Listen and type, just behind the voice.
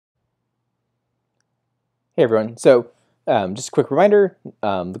Hey everyone. Just a quick reminder,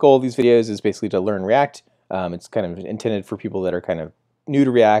 the goal of these videos is basically to learn React. It's kind of intended for people that are kind of new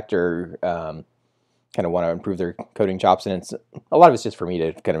to React or kind of want to improve their coding chops, and a lot of it's just for me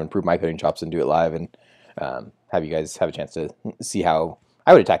to kind of improve my coding chops and do it live and have you guys have a chance to see how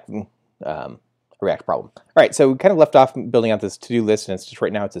I would attack a React problem. All right, so we kind of left off building out this to-do list, and it's just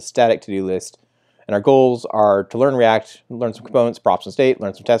right now it's a static to-do list. And our goals are to learn React, learn some components, props and state,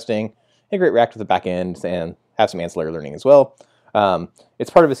 learn some testing, integrate React with the backend, and have some ancillary learning as well. It's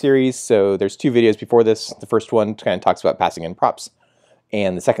part of a series, so there's two videos before this. The first one kind of talks about passing in props,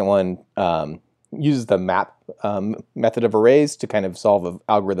 and the second one uses the map method of arrays to kind of solve an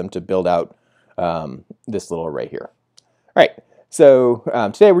algorithm to build out this little array here. All right, so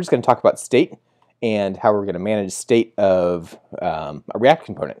today we're just going to talk about state and how we're going to manage state of a React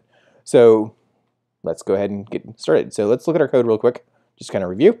component. So let's go ahead and get started. So let's look at our code real quick, just kind of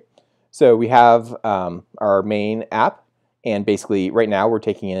review. So we have our main app, and basically right now we're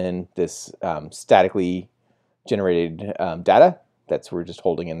taking in this statically generated data we're just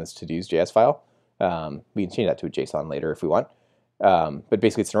holding in this to-dos.js file. We can change that to a JSON later if we want. But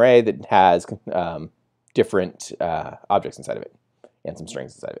basically it's an array that has different objects inside of it and some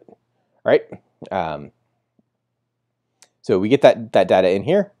strings inside of it. All right. So we get that data in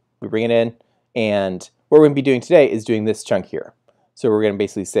here, we bring it in, and what we're going to be doing today is doing this chunk here. So we're going to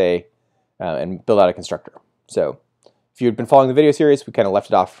basically say and build out a constructor. So if you've been following the video series, we kind of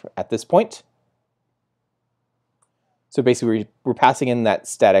left it off at this point. So basically we're passing in that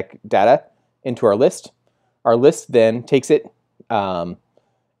static data into our list. Our list then takes it and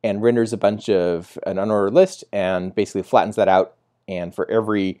renders a bunch of an unordered list and basically flattens that out. And for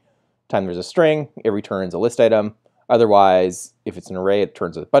every time there's a string, it returns a list item. Otherwise, if it's an array, it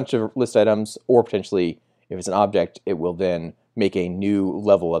turns a bunch of list items, or potentially if it's an object, it will then make a new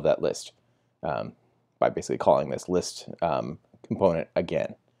level of that list by basically calling this list component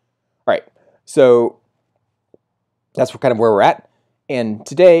again. All right, so that's kind of where we're at. And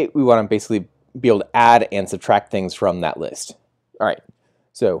today we want to basically be able to add and subtract things from that list. All right,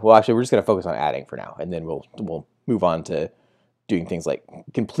 so well, actually, we're just going to focus on adding for now, and then we'll move on to doing things like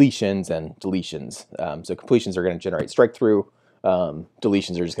completions and deletions. So completions are going to generate strike through.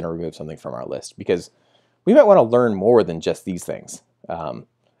 Deletions are just going to remove something from our list, because we might want to learn more than just these things.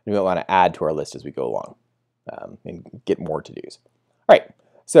 We might want to add to our list as we go along and get more to-dos. All right,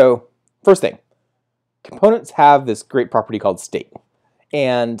 so first thing, components have this great property called state.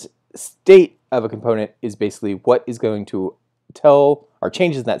 And state of a component is basically what is going to tell, or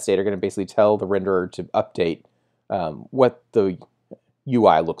changes in that state are going to basically tell the renderer to update what the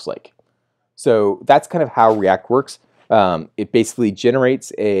UI looks like. So that's kind of how React works. It basically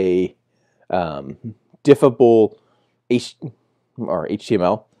generates a diffable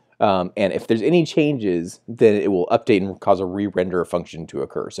HTML, and if there's any changes, then it will update and cause a re-render function to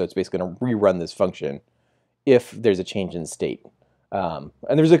occur. So it's basically going to rerun this function if there's a change in state. And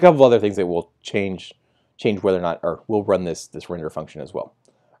there's a couple of other things that will change whether or not, or will run this render function as well.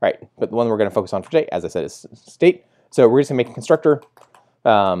 All right, but the one we're going to focus on for today, as I said, is state. So we're just going to make a constructor.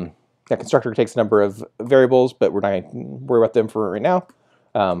 That constructor takes a number of variables, but we're not going to worry about them for right now.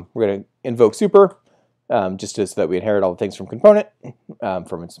 We're going to invoke super, just so that we inherit all the things from component,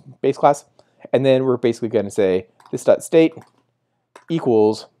 from its base class. And then we're basically going to say this.state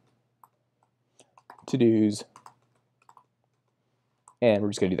equals to-dos, and we're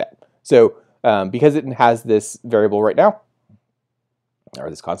just going to do that. So because it has this variable right now, or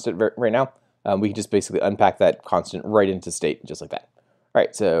this constant right now, we can just basically unpack that constant right into state, just like that. All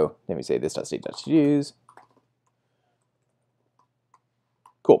right, so let me say this.state.todos.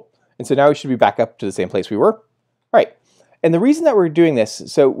 Cool. And so now we should be back up to the same place we were. All right, and the reason that we're doing this,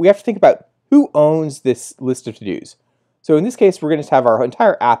 so we have to think about who owns this list of to-dos. So in this case, we're going to have our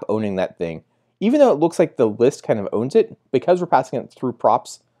entire app owning that thing. Even though it looks like the list kind of owns it, because we're passing it through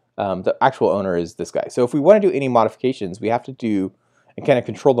props, the actual owner is this guy. So if we want to do any modifications, we have to do and kind of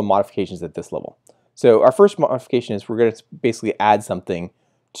control the modifications at this level. So our first modification is we're going to basically add something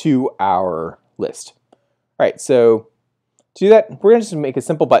to our list. All right, so to do that, we're going to just make a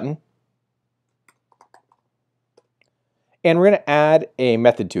simple button. And we're going to add a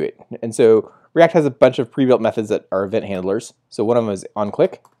method to it. And so React has a bunch of pre-built methods that are event handlers. So one of them is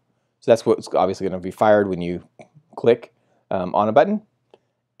onClick. So that's what's obviously going to be fired when you click on a button.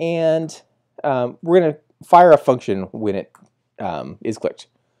 And we're going to fire a function when it is clicked.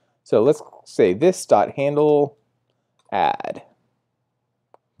 So let's say this.handle add.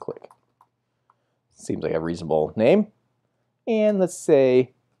 Click. Seems like a reasonable name. And let's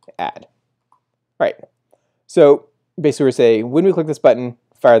say add. All right. So basically we're saying when we click this button,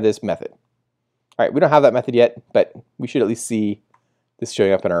 fire this method. All right, we don't have that method yet, but we should at least see this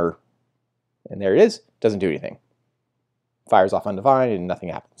showing up in our, and there it is, doesn't do anything. Fires off undefined and nothing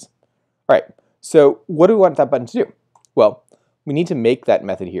happens. All right, so what do we want that button to do? Well, we need to make that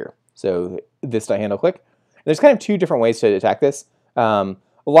method here. So this.handleClick. There's kind of two different ways to attack this. A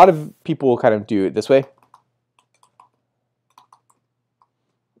lot of people kind of do it this way.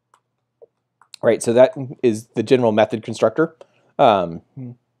 Right, so that is the general method constructor. And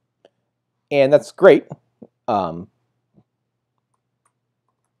that's great. The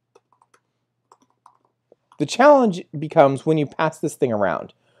challenge becomes when you pass this thing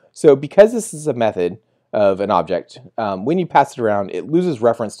around. So because this is a method of an object, when you pass it around, it loses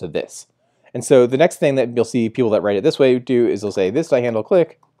reference to this. And so the next thing that you'll see people that write it this way do is they'll say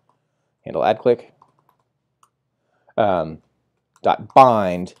this.handleClick, handle add click, dot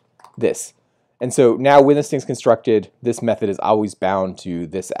bind this. And so now when this thing's constructed, this method is always bound to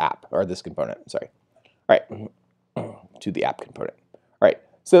this app, or this component, sorry. All right, to the app component. All right,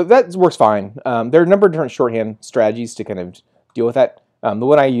 so that works fine. There are a number of different shorthand strategies to kind of deal with that. The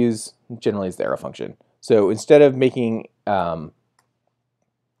one I use generally is the arrow function. So instead of making a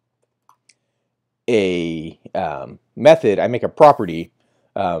method, I make a property,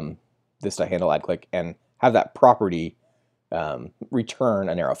 this.handle add click, and have that property return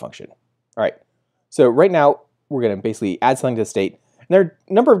an arrow function. All right, so right now we're going to basically add something to the state. And there are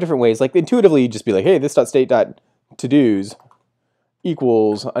a number of different ways. Like intuitively, you just be like, hey, this.state.todos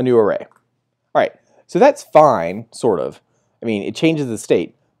equals a new array. All right, so that's fine, sort of. I mean, it changes the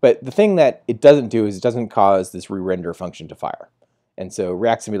state. But the thing that it doesn't do is it doesn't cause this re-render function to fire. And so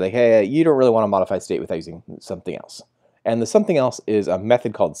React's going to be like, hey, you don't really want to modify state without using something else. And the something else is a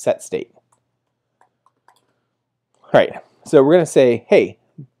method called setState. All right, so we're going to say, hey,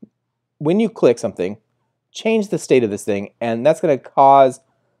 when you click something, change the state of this thing, and that's going to cause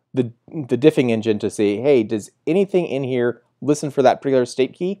the diffing engine to say, hey, does anything in here listen for that particular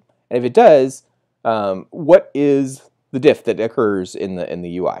state key? And if it does, what is the diff that occurs in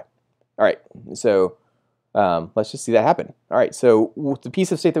the UI? All right, so let's just see that happen. All right, so the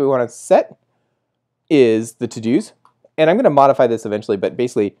piece of state that we want to set is the to-dos, and I'm going to modify this eventually, but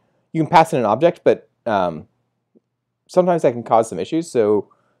basically you can pass in an object, but sometimes that can cause some issues. So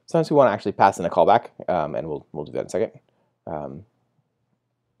sometimes we want to actually pass in a callback, and we'll do that in a second. All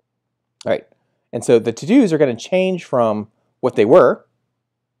right, and so the to-dos are going to change from what they were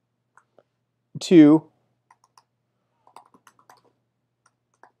to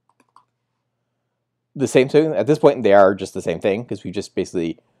the same thing. At this point, they are just the same thing because we just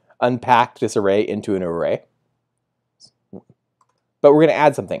basically unpacked this array into an array. But we're going to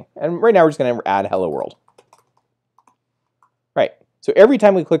add something, and right now we're just going to add hello world. Right. So every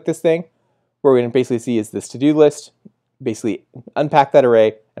time we click this thing, what we're going to basically see is this to-do list, basically unpack that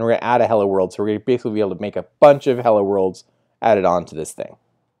array, and we're going to add a hello world. So we're going to basically be able to make a bunch of hello worlds added on to this thing.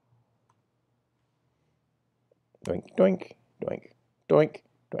 Doink, doink, doink, doink,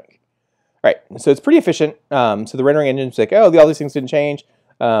 doink. All right, so it's pretty efficient. So the rendering engine's like, oh, all these things didn't change.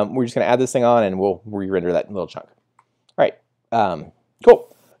 We're just going to add this thing on, and we'll re-render that little chunk. All right,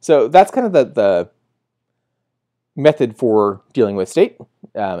 cool. So that's kind of the method for dealing with state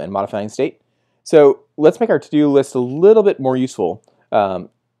and modifying state. So let's make our to-do list a little bit more useful.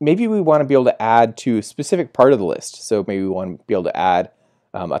 Maybe we want to be able to add to a specific part of the list. So maybe we want to be able to add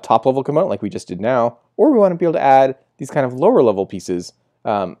a top-level component like we just did now, or we want to be able to add these kind of lower-level pieces.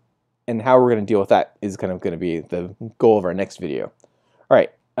 And how we're going to deal with that is kind of going to be the goal of our next video. All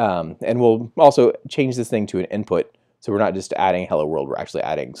right, and we'll also change this thing to an input, so we're not just adding hello world, we're actually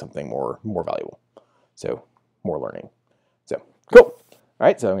adding something more valuable. So more learning. So cool. All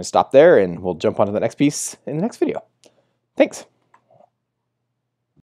right, so I'm going to stop there, and we'll jump onto the next piece in the next video. Thanks.